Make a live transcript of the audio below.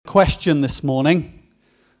question this morning.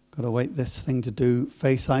 Got to wait this thing to do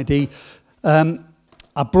Face ID.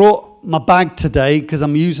 I brought my bag today because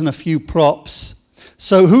I'm using a few props.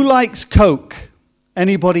 So who likes Coke?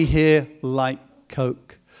 Anybody here like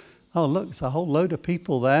Coke? Oh, look, there's a whole load of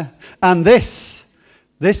people there. And this,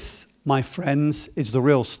 my friends, is the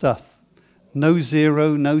real stuff. No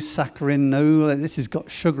zero, no saccharin, this has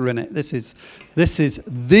got sugar in it. This is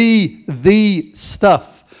the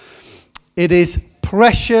stuff. It is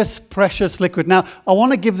precious, precious liquid. Now, I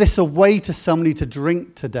want to give this away to somebody to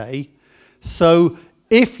drink today. So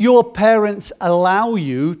if your parents allow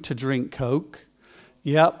you to drink Coke,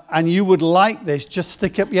 and you would like this, just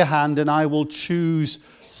stick up your hand and I will choose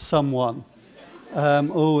someone.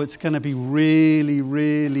 It's going to be really,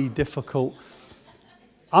 really difficult.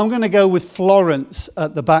 I'm going to go with Florence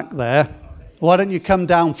at the back there. Why don't you come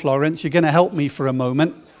down, Florence? You're going to help me for a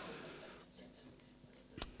moment.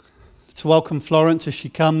 Let's welcome Florence as she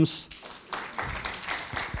comes.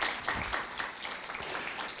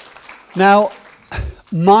 Now,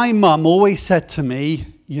 my mum always said to me,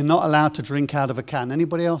 you're not allowed to drink out of a can.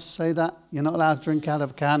 Anybody else say that? You're not allowed to drink out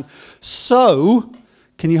of a can. So,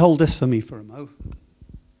 can you hold this for me for a mo?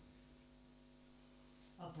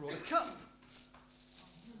 I brought a cup.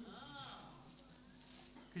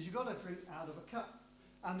 Because you've got to drink out of a cup.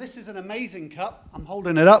 And this is an amazing cup. I'm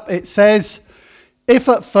holding it up. It says, if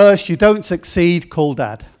at first you don't succeed, call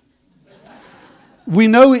Dad. We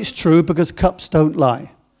know it's true because cups don't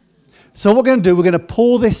lie. So what we're going to do, we're going to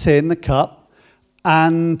pour this in the cup.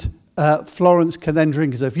 And Florence can then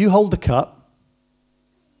drink it. So if you hold the cup,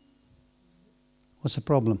 what's the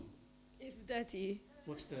problem? It's dirty.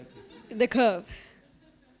 What's dirty? The cup.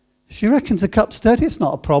 She reckons the cup's dirty. It's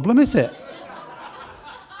not a problem, is it?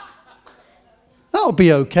 That'll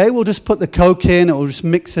be okay. We'll just put the Coke in. We'll just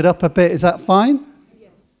mix it up a bit. Is that fine? Yeah.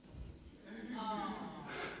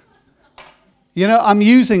 You know, I'm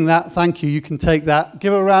using that. Thank you. You can take that.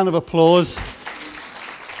 Give her a round of applause.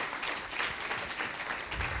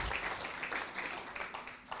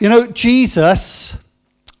 You know, Jesus,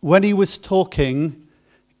 when he was talking,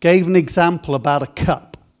 gave an example about a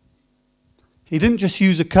cup. He didn't just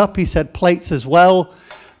use a cup, he said plates as well.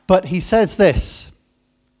 But he says this,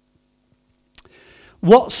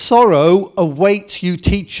 what sorrow awaits you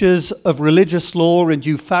teachers of religious law and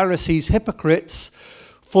you Pharisees, hypocrites,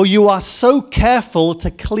 for you are so careful to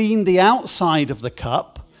clean the outside of the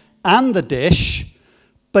cup and the dish,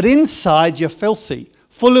 but inside you're filthy.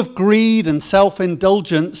 Full of greed and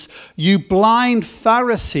self-indulgence, you blind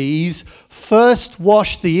Pharisees first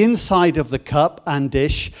wash the inside of the cup and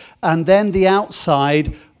dish, and then the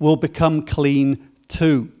outside will become clean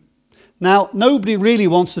too. Now, nobody really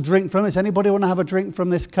wants to drink from it. Does anybody want to have a drink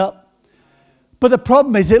from this cup? But the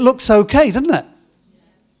problem is it looks okay, doesn't it?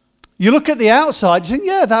 You look at the outside, you think,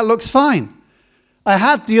 yeah, that looks fine. I've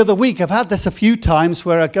had this a few times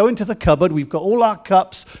where I go into the cupboard, we've got all our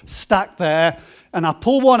cups stacked there, and I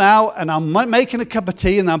pull one out, and I'm making a cup of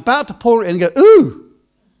tea, and I'm about to pour it in and go, ooh!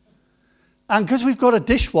 And because we've got a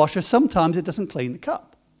dishwasher, sometimes it doesn't clean the cup.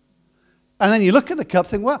 And then you look at the cup,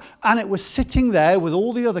 think, well, and it was sitting there with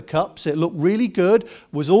all the other cups. It looked really good,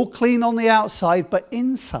 was all clean on the outside, but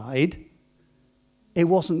inside, it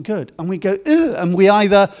wasn't good. And we go, ooh! And we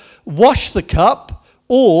either wash the cup,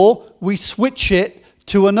 or we switch it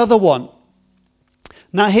to another one.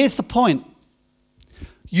 Now, here's the point.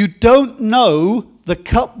 You don't know the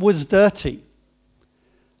cup was dirty.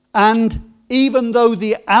 And even though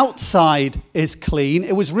the outside is clean,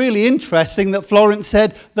 it was really interesting that Florence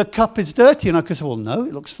said, the cup is dirty. And I could say, well, no,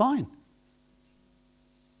 it looks fine.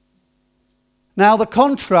 Now, the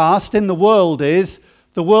contrast in the world is,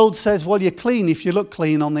 the world says, well, you're clean if you look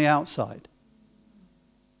clean on the outside.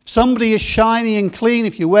 If somebody is shiny and clean,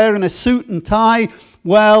 if you're wearing a suit and tie,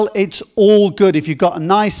 well, it's all good. If you've got a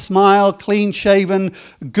nice smile, clean shaven,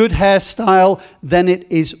 good hairstyle, then it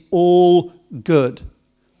is all good.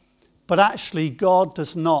 But actually, God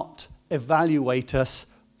does not evaluate us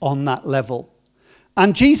on that level.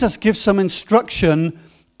 And Jesus gives some instruction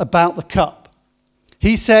about the cup.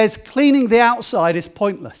 He says, cleaning the outside is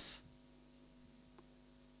pointless.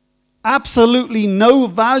 Absolutely no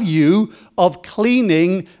value of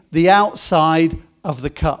cleaning the outside of the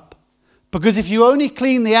cup. Because if you only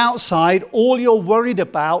clean the outside, all you're worried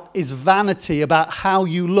about is vanity, about how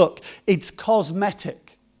you look. It's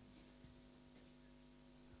cosmetic.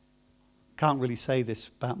 Can't really say this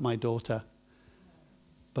about my daughter,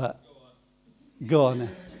 but go on.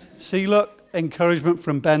 See, look, encouragement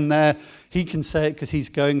from Ben there. He can say it because he's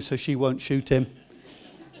going, so she won't shoot him.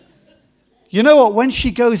 You know what? When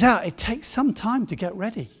she goes out, it takes some time to get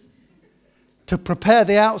ready, to prepare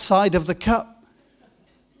the outside of the cup.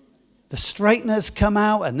 the straighteners come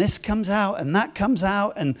out, and this comes out, and that comes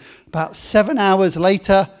out, and about 7 hours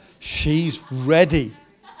later, she's ready.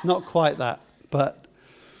 Not quite that, but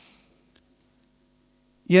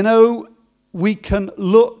you know, we can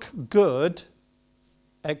look good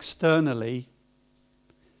externally,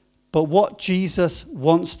 but what Jesus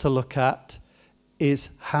wants to look at is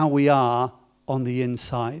how we are on the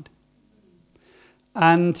inside.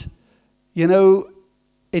 And, you know,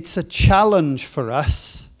 it's a challenge for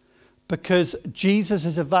us because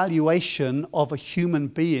Jesus' evaluation of a human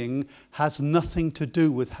being has nothing to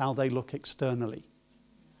do with how they look externally.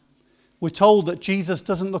 We're told that Jesus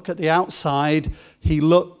doesn't look at the outside, he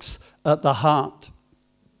looks at the heart.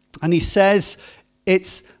 And he says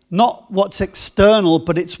it's not what's external,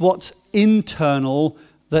 but it's what's internal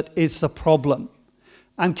that is the problem.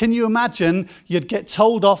 And can you imagine you'd get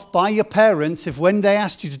told off by your parents if when they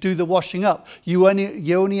asked you to do the washing up, you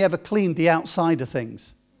only ever cleaned the outside of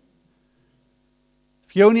things?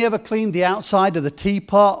 If you only ever cleaned the outside of the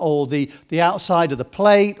teapot or the outside of the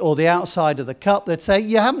plate or the outside of the cup, they'd say,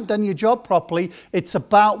 you haven't done your job properly. It's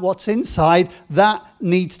about what's inside. That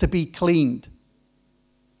needs to be cleaned.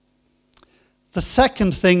 The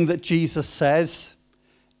second thing that Jesus says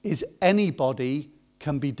is anybody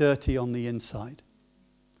can be dirty on the inside.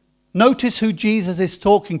 Notice who Jesus is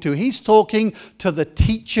talking to. He's talking to the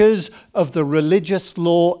teachers of the religious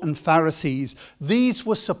law and Pharisees. These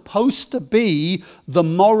were supposed to be the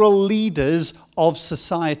moral leaders of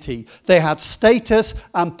society. They had status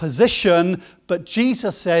and position, but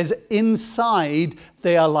Jesus says inside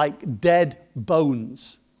they are like dead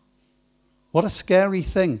bones. What a scary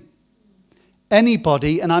thing.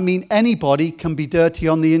 Anybody, and I mean anybody, can be dirty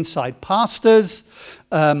on the inside. Pastors,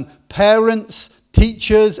 parents,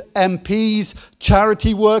 teachers, MPs,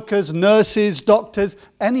 charity workers, nurses, doctors,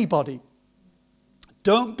 anybody.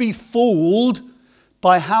 Don't be fooled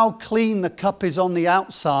by how clean the cup is on the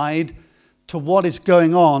outside to what is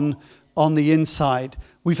going on the inside.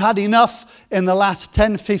 We've had enough in the last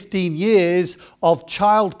 10, 15 years of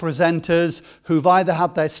child presenters who've either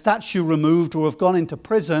had their statue removed or have gone into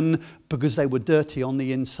prison because they were dirty on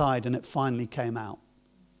the inside and it finally came out.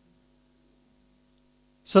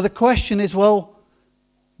 So the question is, well,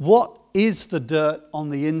 what is the dirt on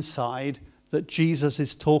the inside that Jesus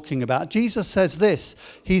is talking about? Jesus says this.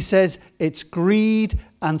 He says it's greed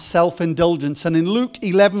and self-indulgence. And in Luke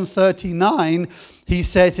 11:39, he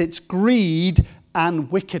says it's greed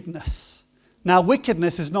and wickedness. Now,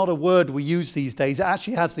 wickedness is not a word we use these days. It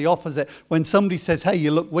actually has the opposite. When somebody says, hey, you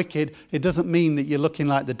look wicked, it doesn't mean that you're looking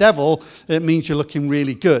like the devil. It means you're looking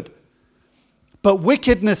really good. But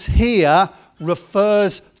wickedness here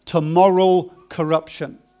refers to moral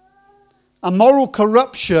corruption. And moral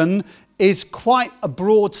corruption is quite a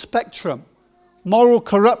broad spectrum. Moral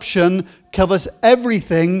corruption covers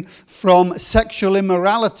everything from sexual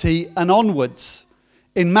immorality and onwards.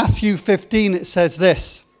 In Matthew 15 it says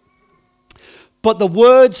this, but the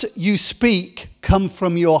words you speak come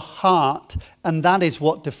from your heart, and that is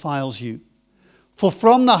what defiles you. For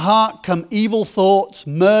from the heart come evil thoughts,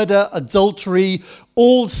 murder, adultery,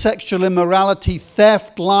 all sexual immorality,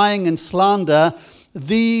 theft, lying, and slander.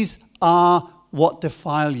 These are what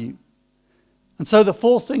defile you. And so the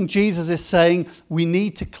fourth thing Jesus is saying, we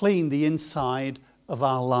need to clean the inside of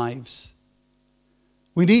our lives.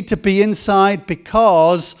 We need to be inside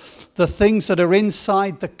because the things that are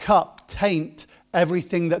inside the cup taint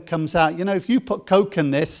everything that comes out. You know, if you put Coke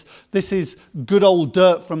in this is good old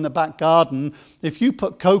dirt from the back garden. If you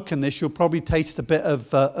put Coke in this, you'll probably taste a bit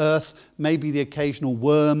of earth, maybe the occasional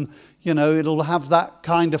worm. You know, it'll have that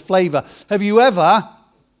kind of flavor. Have you ever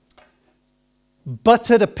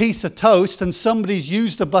buttered a piece of toast and somebody's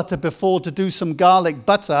used the butter before to do some garlic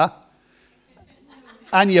butter,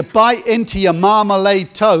 and you bite into your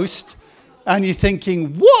marmalade toast and you're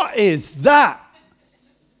thinking, what is that?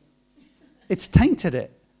 It's tainted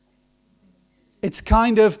it. It's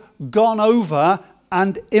kind of gone over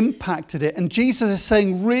and impacted it. And Jesus is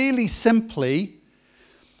saying really simply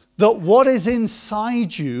that what is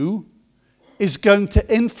inside you is going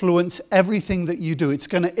to influence everything that you do. It's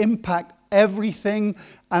going to impact everything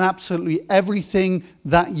and absolutely everything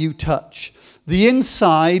that you touch. The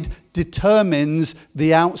inside determines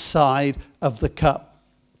the outside of the cup.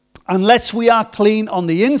 Unless we are clean on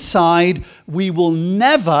the inside, we will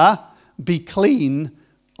never be clean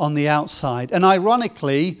on the outside. And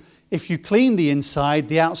ironically, if you clean the inside,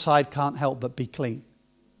 the outside can't help but be clean.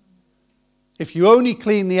 If you only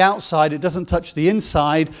clean the outside, it doesn't touch the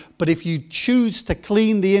inside. But if you choose to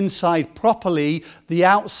clean the inside properly, the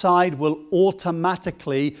outside will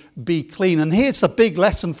automatically be clean. And here's the big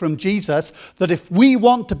lesson from Jesus, that if we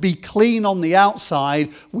want to be clean on the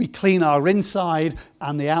outside, we clean our inside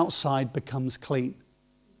and the outside becomes clean.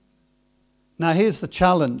 Now here's the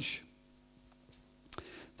challenge.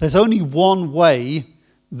 There's only one way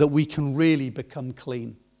that we can really become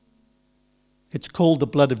clean. It's called the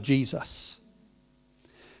blood of Jesus.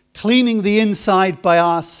 Cleaning the inside by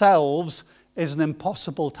ourselves is an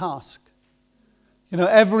impossible task. You know,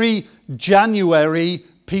 every January,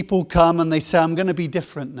 people come and they say, I'm going to be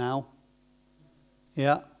different now.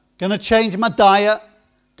 Yeah. Going to change my diet.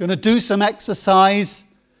 Going to do some exercise.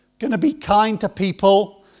 Going to be kind to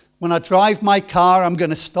people. When I drive my car, I'm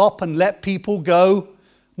going to stop and let people go.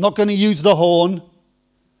 I'm not going to use the horn.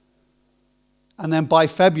 And then by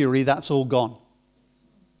February, that's all gone.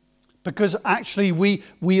 Because actually we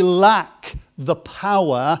lack the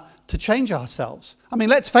power to change ourselves. I mean,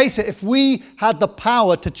 let's face it, if we had the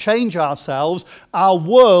power to change ourselves, our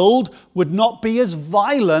world would not be as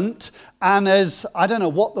violent and as, I don't know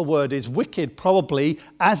what the word is, wicked probably,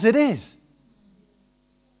 as it is.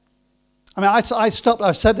 I mean,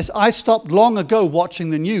 I've said this, I stopped long ago watching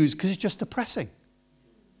the news because it's just depressing.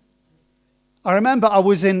 I remember I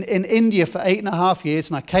was in India for 8.5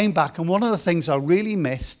 years and I came back, and one of the things I really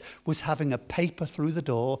missed was having a paper through the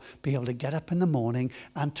door, being able to get up in the morning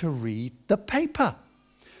and to read the paper.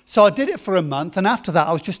 So I did it for a month, and after that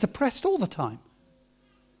I was just depressed all the time.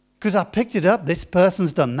 Because I picked it up, this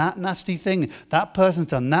person's done that nasty thing, that person's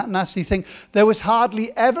done that nasty thing. There was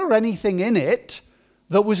hardly ever anything in it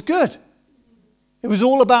that was good. It was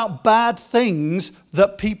all about bad things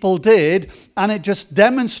that people did, and it just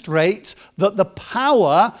demonstrates that the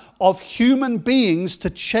power of human beings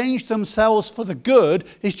to change themselves for the good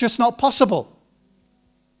is just not possible.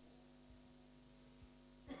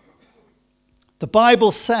 The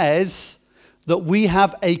Bible says that we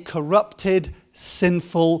have a corrupted,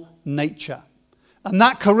 sinful nature. And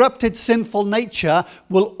that corrupted, sinful nature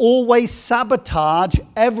will always sabotage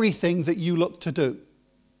everything that you look to do.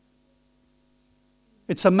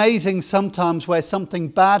 It's amazing sometimes where something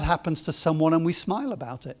bad happens to someone and we smile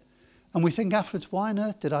about it. And we think afterwards, why on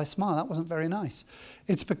earth did I smile? That wasn't very nice.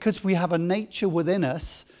 It's because we have a nature within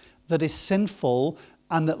us that is sinful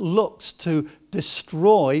and that looks to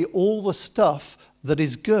destroy all the stuff that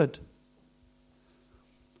is good.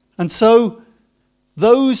 And so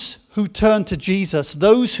those who turn to Jesus,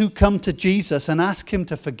 those who come to Jesus and ask him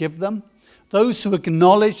to forgive them, those who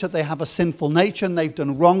acknowledge that they have a sinful nature and they've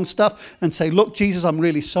done wrong stuff and say, look, Jesus, I'm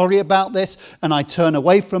really sorry about this, and I turn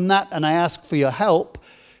away from that and I ask for your help,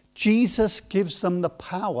 Jesus gives them the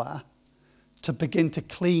power to begin to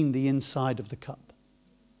clean the inside of the cup.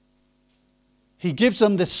 He gives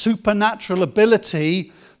them this supernatural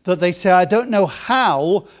ability that they say, I don't know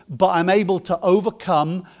how, but I'm able to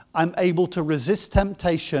overcome, I'm able to resist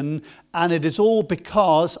temptation, and it is all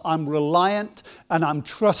because I'm reliant and I'm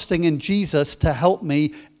trusting in Jesus to help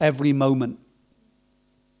me every moment.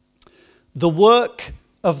 The work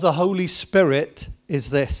of the Holy Spirit is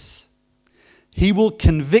this. He will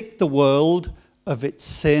convict the world of its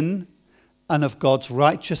sin and of God's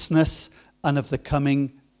righteousness and of the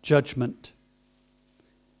coming judgment.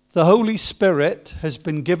 The Holy Spirit has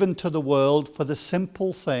been given to the world for the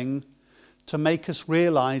simple thing to make us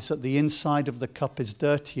realize that the inside of the cup is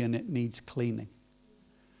dirty and it needs cleaning.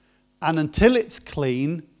 And until it's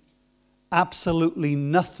clean, absolutely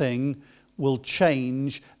nothing will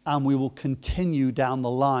change, and we will continue down the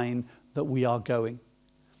line that we are going.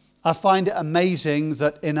 I find it amazing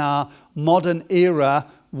that in our modern era,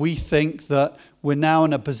 we think that we're now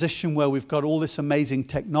in a position where we've got all this amazing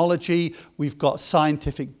technology, we've got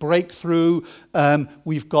scientific breakthrough,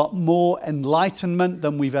 we've got more enlightenment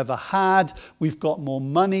than we've ever had, we've got more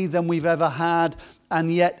money than we've ever had,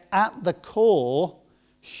 and yet at the core,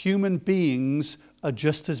 human beings are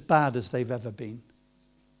just as bad as they've ever been.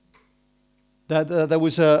 There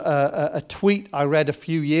was a tweet I read a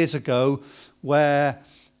few years ago where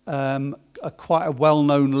quite a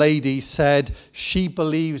well-known lady said she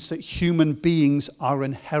believes that human beings are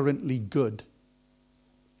inherently good.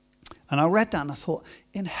 And I read that and I thought,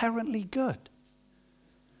 inherently good?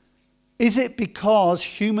 Is it because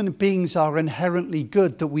human beings are inherently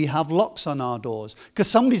good that we have locks on our doors? Because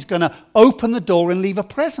somebody's going to open the door and leave a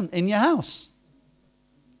present in your house.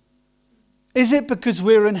 Is it because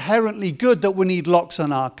we're inherently good that we need locks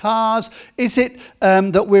on our cars? Is it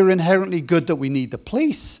that we're inherently good that we need the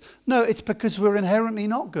police? No, it's because we're inherently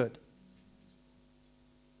not good.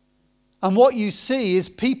 And what you see is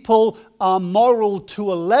people are moral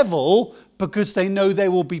to a level because they know they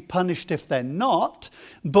will be punished if they're not.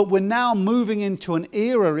 But we're now moving into an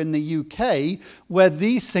era in the UK where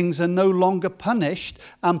these things are no longer punished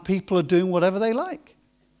and people are doing whatever they like.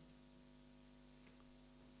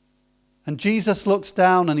 And Jesus looks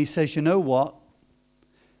down and he says, you know what?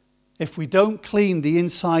 If we don't clean the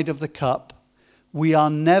inside of the cup, we are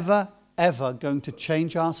never, ever going to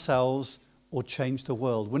change ourselves or change the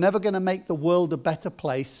world. We're never going to make the world a better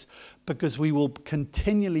place because we will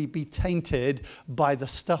continually be tainted by the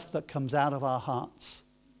stuff that comes out of our hearts.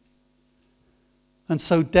 And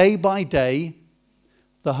so day by day,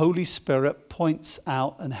 the Holy Spirit points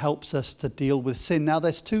out and helps us to deal with sin. Now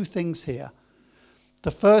there's two things here.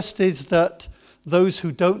 The first is that those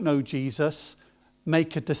who don't know Jesus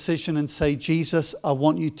make a decision and say, Jesus, I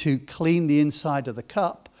want you to clean the inside of the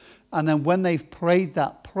cup. And then when they've prayed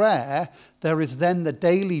that prayer, there is then the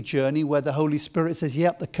daily journey where the Holy Spirit says,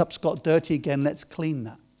 yep, the cup's got dirty again, let's clean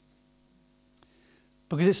that.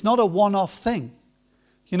 Because it's not a one-off thing.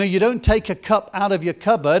 You know, you don't take a cup out of your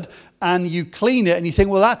cupboard and you clean it and you think,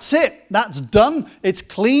 well, that's it. That's done. It's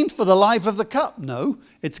cleaned for the life of the cup. No,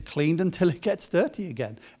 it's cleaned until it gets dirty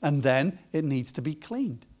again. And then it needs to be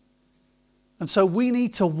cleaned. And so we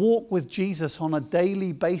need to walk with Jesus on a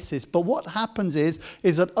daily basis. But what happens is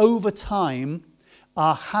that over time,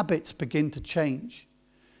 our habits begin to change.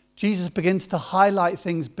 Jesus begins to highlight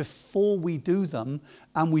things before we do them,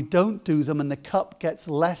 and we don't do them, and the cup gets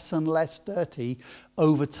less and less dirty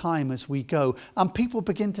over time as we go. And people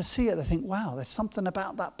begin to see it. They think, wow, there's something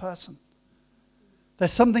about that person.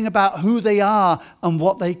 There's something about who they are and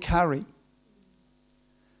what they carry.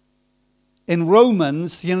 In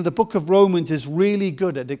Romans, you know, the book of Romans is really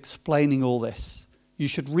good at explaining all this. You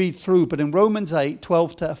should read through. But in Romans 8,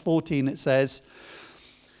 12 to 14, it says,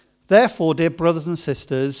 therefore, dear brothers and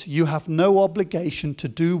sisters, you have no obligation to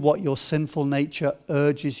do what your sinful nature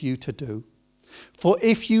urges you to do. For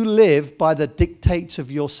if you live by the dictates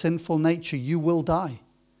of your sinful nature, you will die.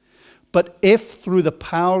 But if through the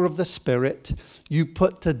power of the Spirit you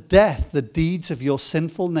put to death the deeds of your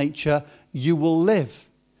sinful nature, you will live.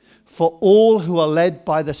 For all who are led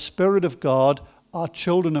by the Spirit of God are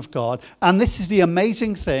children of God. And this is the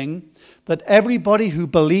amazing thing, that everybody who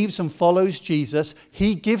believes and follows Jesus,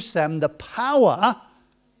 he gives them the power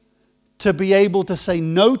to be able to say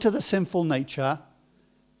no to the sinful nature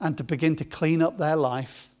and to begin to clean up their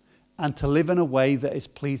life and to live in a way that is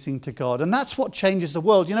pleasing to God. And that's what changes the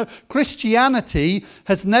world. You know, Christianity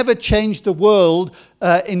has never changed the world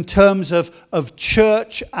in terms of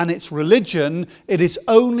church and its religion. It has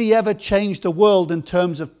only ever changed the world in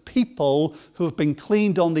terms of people who have been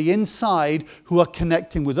cleaned on the inside, who are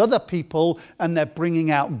connecting with other people, and they're bringing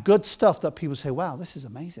out good stuff that people say, wow, this is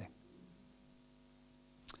amazing.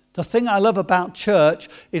 The thing I love about church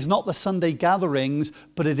is not the Sunday gatherings,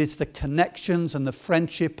 but it is the connections and the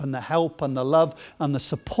friendship and the help and the love and the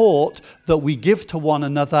support that we give to one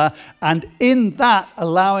another, and in that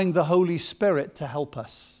allowing the Holy Spirit to help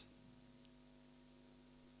us.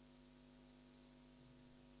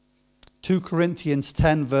 2 Corinthians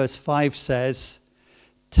 10 verse 5 says,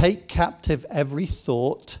 take captive every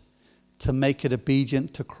thought to make it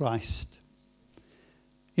obedient to Christ.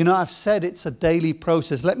 You know, I've said it's a daily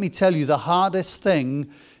process. Let me tell you, the hardest thing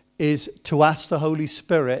is to ask the Holy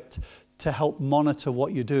Spirit to help monitor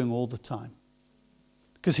what you're doing all the time.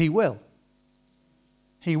 Because he will.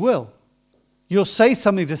 He will. You'll say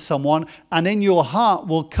something to someone, and in your heart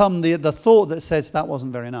will come the thought that says, that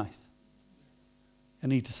wasn't very nice. You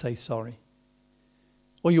need to say sorry.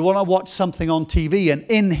 Or you want to watch something on TV, and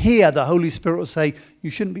in here the Holy Spirit will say, you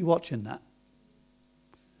shouldn't be watching that.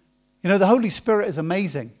 You know, the Holy Spirit is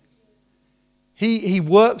amazing. He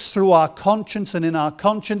works through our conscience and in our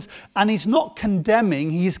conscience, and he's not condemning,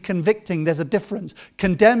 he's convicting. There's a difference.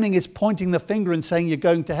 Condemning is pointing the finger and saying you're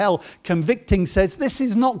going to hell. Convicting says, this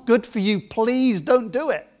is not good for you, please don't do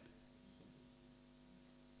it.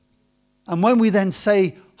 And when we then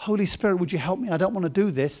say, Holy Spirit, would you help me? I don't want to do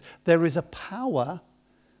this. There is a power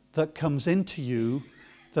that comes into you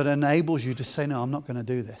that enables you to say, no, I'm not going to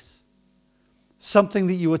do this. Something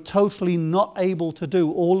that you were totally not able to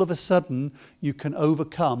do, all of a sudden you can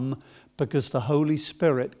overcome because the Holy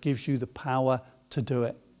Spirit gives you the power to do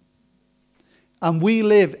it. And we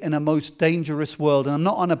live in a most dangerous world. And I'm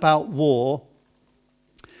not on about war.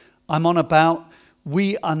 I'm on about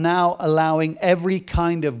we are now allowing every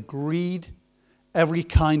kind of greed, every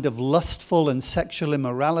kind of lustful and sexual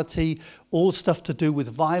immorality, all stuff to do with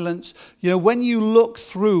violence. You know, when you look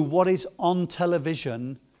through what is on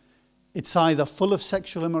television, it's either full of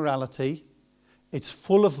sexual immorality, it's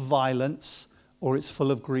full of violence, or it's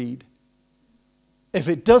full of greed. If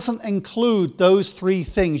it doesn't include those three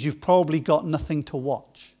things, you've probably got nothing to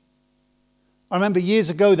watch. I remember years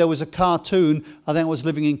ago there was a cartoon, I think I was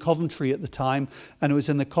living in Coventry at the time, and it was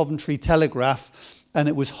in the Coventry Telegraph, and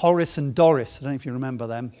it was Horace and Doris. I don't know if you remember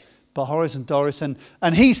them, but Horace and Doris, and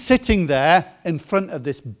he's sitting there in front of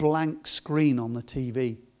this blank screen on the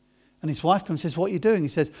TV. And his wife comes and says, "What are you doing?" He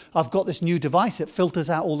says, "I've got this new device, it filters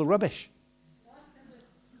out all the rubbish."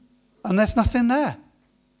 And there's nothing there.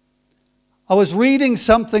 I was reading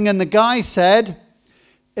something and the guy said,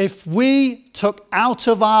 if we took out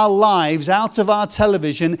of our lives, out of our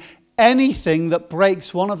television, anything that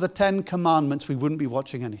breaks one of the 10 commandments, we wouldn't be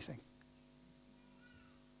watching anything.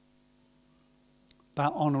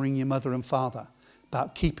 About honoring your mother and father,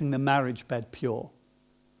 about keeping the marriage bed pure,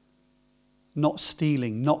 not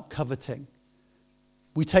stealing, not coveting.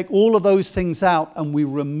 We take all of those things out and we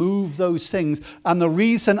remove those things. And the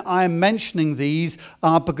reason I'm mentioning these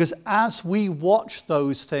are because as we watch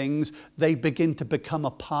those things, they begin to become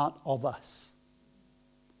a part of us.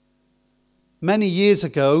 Many years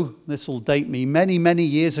ago, this will date me, many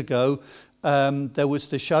years ago, there was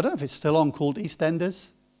this show, I don't know if it's still on, called EastEnders.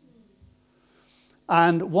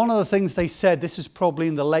 And one of the things they said, this was probably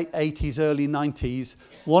in the late 80s, early 90s,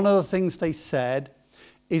 one of the things they said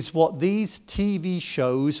is what these TV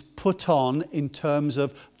shows put on in terms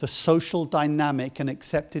of the social dynamic and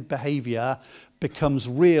accepted behavior becomes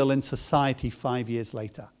real in society 5 years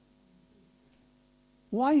later.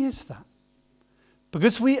 Why is that?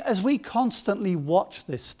 Because as we constantly watch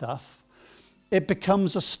this stuff, it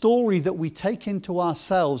becomes a story that we take into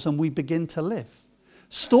ourselves and we begin to live.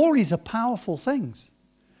 Stories are powerful things.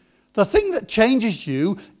 The thing that changes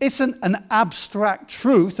you isn't an abstract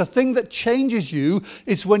truth. The thing that changes you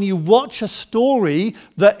is when you watch a story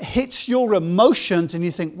that hits your emotions and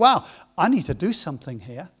you think, wow, I need to do something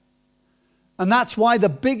here. And that's why the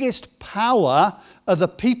biggest power are the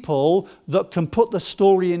people that can put the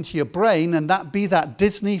story into your brain, and that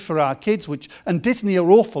Disney for our kids, and Disney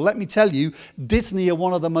are awful. Let me tell you, Disney are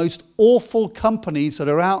one of the most awful companies that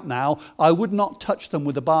are out now. I would not touch them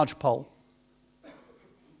with a barge pole.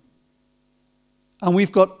 And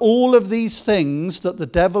we've got all of these things that the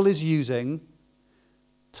devil is using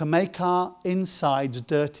to make our insides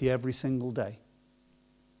dirty every single day.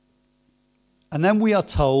 And then we are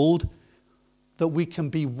told that we can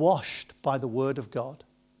be washed by the word of God.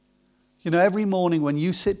 You know, every morning when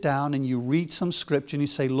you sit down and you read some scripture and you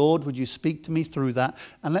say, Lord, would you speak to me through that?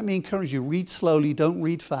 And let me encourage you, read slowly, don't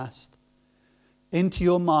read fast. Into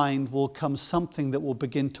your mind will come something that will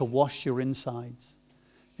begin to wash your insides.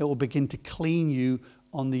 It will begin to clean you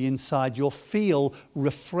on the inside. You'll feel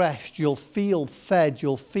refreshed. You'll feel fed.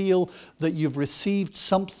 You'll feel that you've received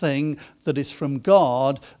something that is from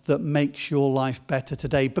God that makes your life better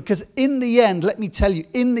today. Because in the end, let me tell you,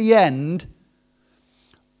 in the end,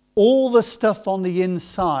 all the stuff on the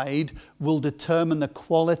inside will determine the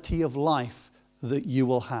quality of life that you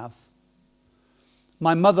will have.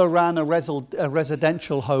 My mother ran a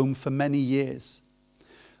residential home for many years.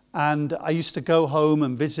 And I used to go home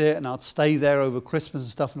and visit, and I'd stay there over Christmas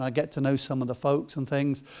and stuff, and I'd get to know some of the folks and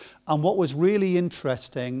things. And what was really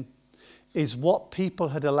interesting is what people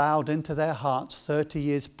had allowed into their hearts 30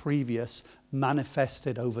 years previous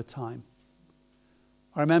manifested over time.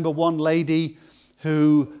 I remember one lady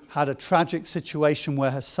who had a tragic situation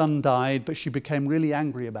where her son died, but she became really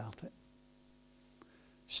angry about it.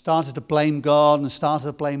 She started to blame God and started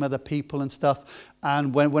to blame other people and stuff.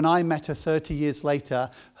 And when I met her 30 years later,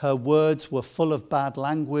 her words were full of bad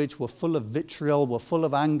language, were full of vitriol, were full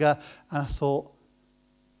of anger. And I thought,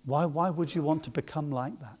 why would you want to become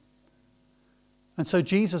like that? And so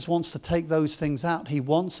Jesus wants to take those things out. He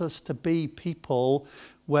wants us to be people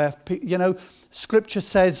where, Scripture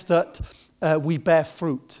says that we bear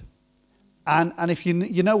fruit. And if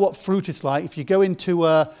you know what fruit is like, if you go into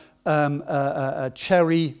a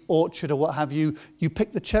cherry orchard or what have you, you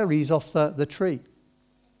pick the cherries off the tree.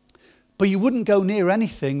 But you wouldn't go near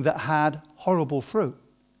anything that had horrible fruit.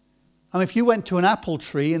 I mean, if you went to an apple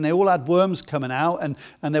tree and they all had worms coming out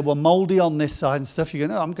and they were moldy on this side and stuff, you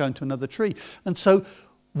go, no, I'm going to another tree. And so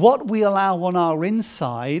what we allow on our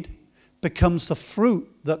inside becomes the fruit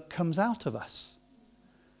that comes out of us.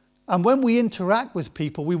 And when we interact with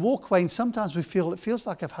people, we walk away and sometimes it feels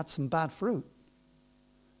like I've had some bad fruit.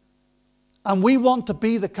 And we want to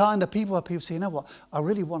be the kind of people where people say, you know what, I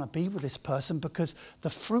really want to be with this person because the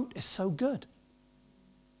fruit is so good.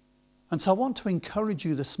 And so I want to encourage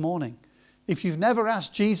you this morning. If you've never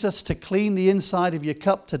asked Jesus to clean the inside of your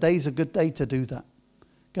cup, today's a good day to do that.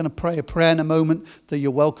 I'm going to pray a prayer in a moment that you're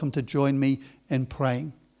welcome to join me in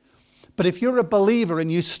praying. But if you're a believer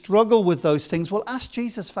and you struggle with those things, well, ask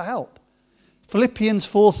Jesus for help. Philippians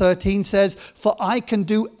 4:13 says, "For I can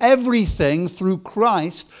do everything through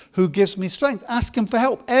Christ who gives me strength." Ask him for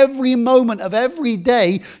help. Every moment of every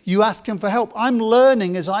day, you ask him for help. I'm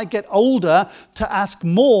learning as I get older to ask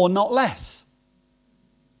more, not less.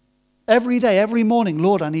 Every day, every morning,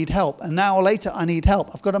 Lord, I need help. An hour later, I need help.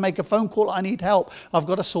 I've got to make a phone call, I need help. I've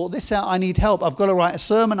got to sort this out, I need help. I've got to write a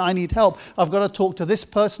sermon, I need help. I've got to talk to this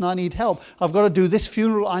person, I need help. I've got to do this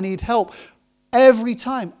funeral, I need help. Every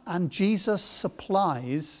time. And Jesus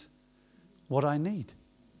supplies what I need.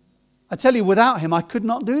 I tell you, without him, I could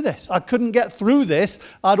not do this. I couldn't get through this.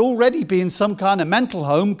 I'd already be in some kind of mental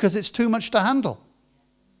home because it's too much to handle.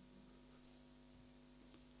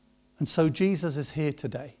 And so Jesus is here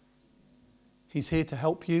today. He's here to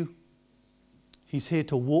help you. He's here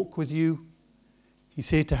to walk with you. He's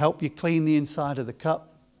here to help you clean the inside of the cup.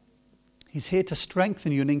 He's here to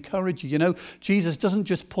strengthen you and encourage you. You know, Jesus doesn't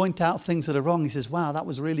just point out things that are wrong. He says, wow, that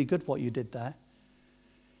was really good what you did there.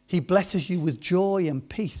 He blesses you with joy and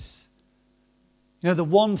peace. You know, the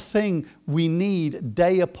one thing we need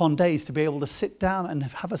day upon day is to be able to sit down and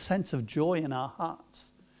have a sense of joy in our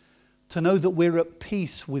hearts. To know that we're at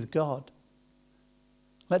peace with God.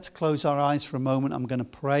 Let's close our eyes for a moment. I'm going to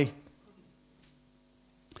pray.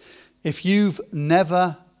 If you've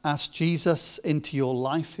never asked Jesus into your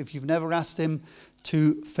life, if you've never asked him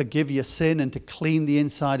to forgive your sin and to clean the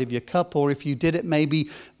inside of your cup, or if you did it maybe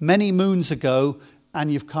many moons ago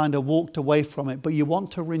and you've kind of walked away from it, but you want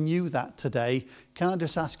to renew that today, can I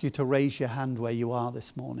just ask you to raise your hand where you are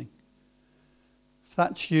this morning? If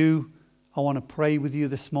that's you, I want to pray with you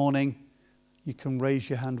this morning. You can raise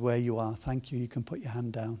your hand where you are. Thank you. You can put your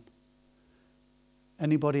hand down.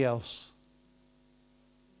 Anybody else?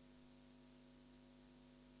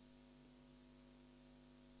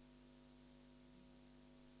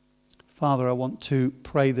 Father, I want to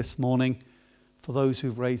pray this morning for those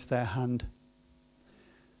who've raised their hand.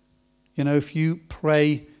 You know, if you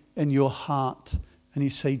pray in your heart and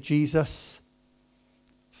you say, Jesus,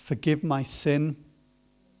 forgive my sin,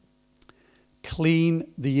 clean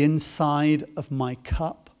the inside of my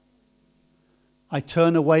cup. I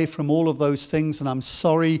turn away from all of those things and I'm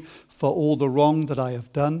sorry for all the wrong that I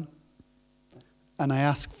have done. And I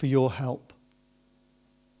ask for your help.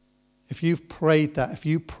 If you've prayed that, if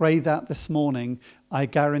you pray that this morning, I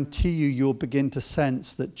guarantee you'll begin to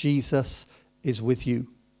sense that Jesus is with you.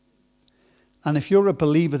 And if you're a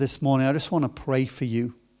believer this morning, I just want to pray for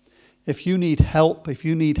you. If you need help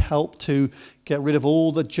to get rid of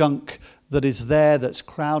all the junk that is there, that's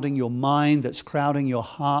crowding your mind, that's crowding your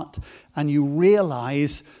heart, and you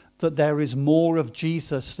realize that there is more of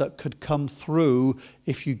Jesus that could come through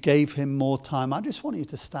if you gave him more time, I just want you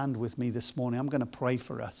to stand with me this morning. I'm going to pray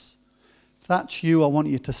for us. If that's you, I want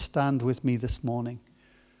you to stand with me this morning.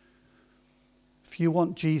 If you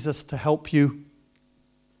want Jesus to help you,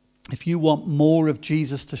 if you want more of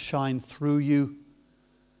Jesus to shine through you,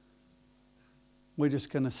 we're just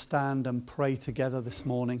going to stand and pray together this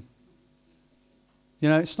morning. You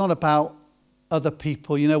know, it's not about other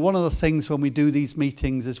people. You know, one of the things when we do these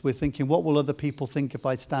meetings is we're thinking, what will other people think if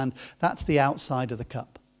I stand? That's the outside of the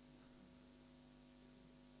cup.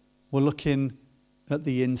 We're looking at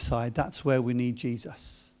the inside. That's where we need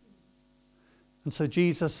Jesus. And so,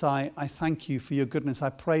 Jesus, I thank you for your goodness. I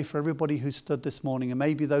pray for everybody who stood this morning, and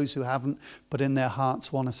maybe those who haven't, but in their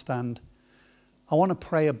hearts want to stand. I want to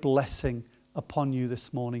pray a blessing upon you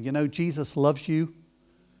this morning. You know, Jesus loves you.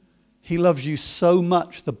 He loves you so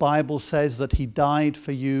much, the Bible says that he died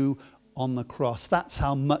for you on the cross. That's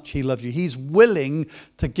how much he loves you. He's willing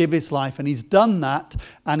to give his life, and he's done that,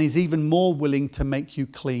 and he's even more willing to make you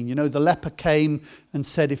clean. You know, the leper came and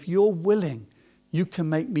said, if you're willing, you can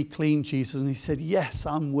make me clean, Jesus. And he said, yes,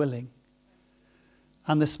 I'm willing.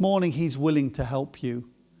 And this morning, he's willing to help you.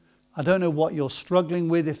 I don't know what you're struggling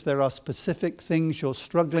with, if there are specific things you're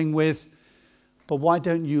struggling with, but why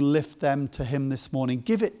don't you lift them to him this morning?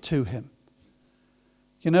 Give it to him.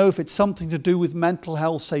 You know, if it's something to do with mental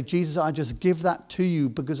health, say, Jesus, I just give that to you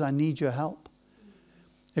because I need your help.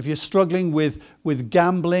 If you're struggling with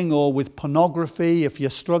gambling or with pornography, if you're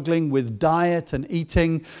struggling with diet and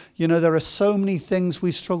eating, you know, there are so many things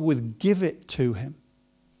we struggle with. Give it to him.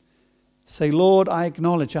 Say, Lord, I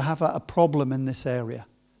acknowledge I have a problem in this area.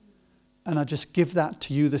 And I just give that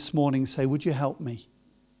to you this morning. Say, would you help me?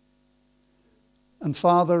 And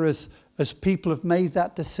Father, as people have made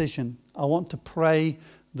that decision, I want to pray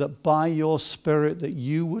that by your Spirit that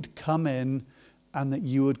you would come in and that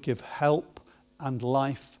you would give help and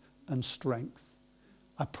life and strength.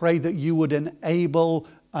 I pray that you would enable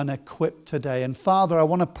and equip today. And Father, I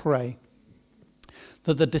want to pray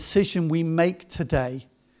that the decision we make today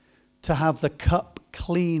to have the cup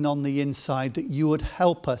clean on the inside, that you would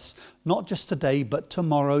help us, not just today, but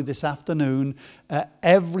tomorrow, this afternoon,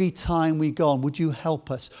 every time we go on. Would you help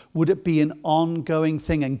us? Would it be an ongoing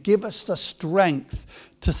thing? And give us the strength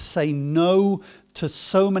to say no to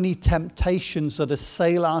so many temptations that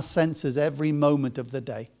assail our senses every moment of the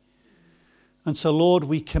day. And so, Lord,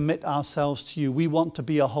 we commit ourselves to you. We want to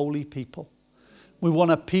be a holy people. We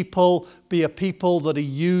want be a people that are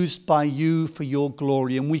used by you for your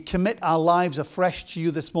glory. And we commit our lives afresh to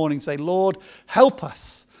you this morning. Say, Lord, help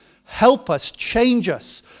us, change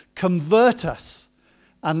us, convert us,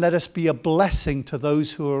 and let us be a blessing to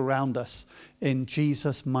those who are around us. In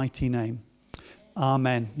Jesus' mighty name.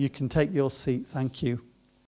 Amen. You can take your seat. Thank you.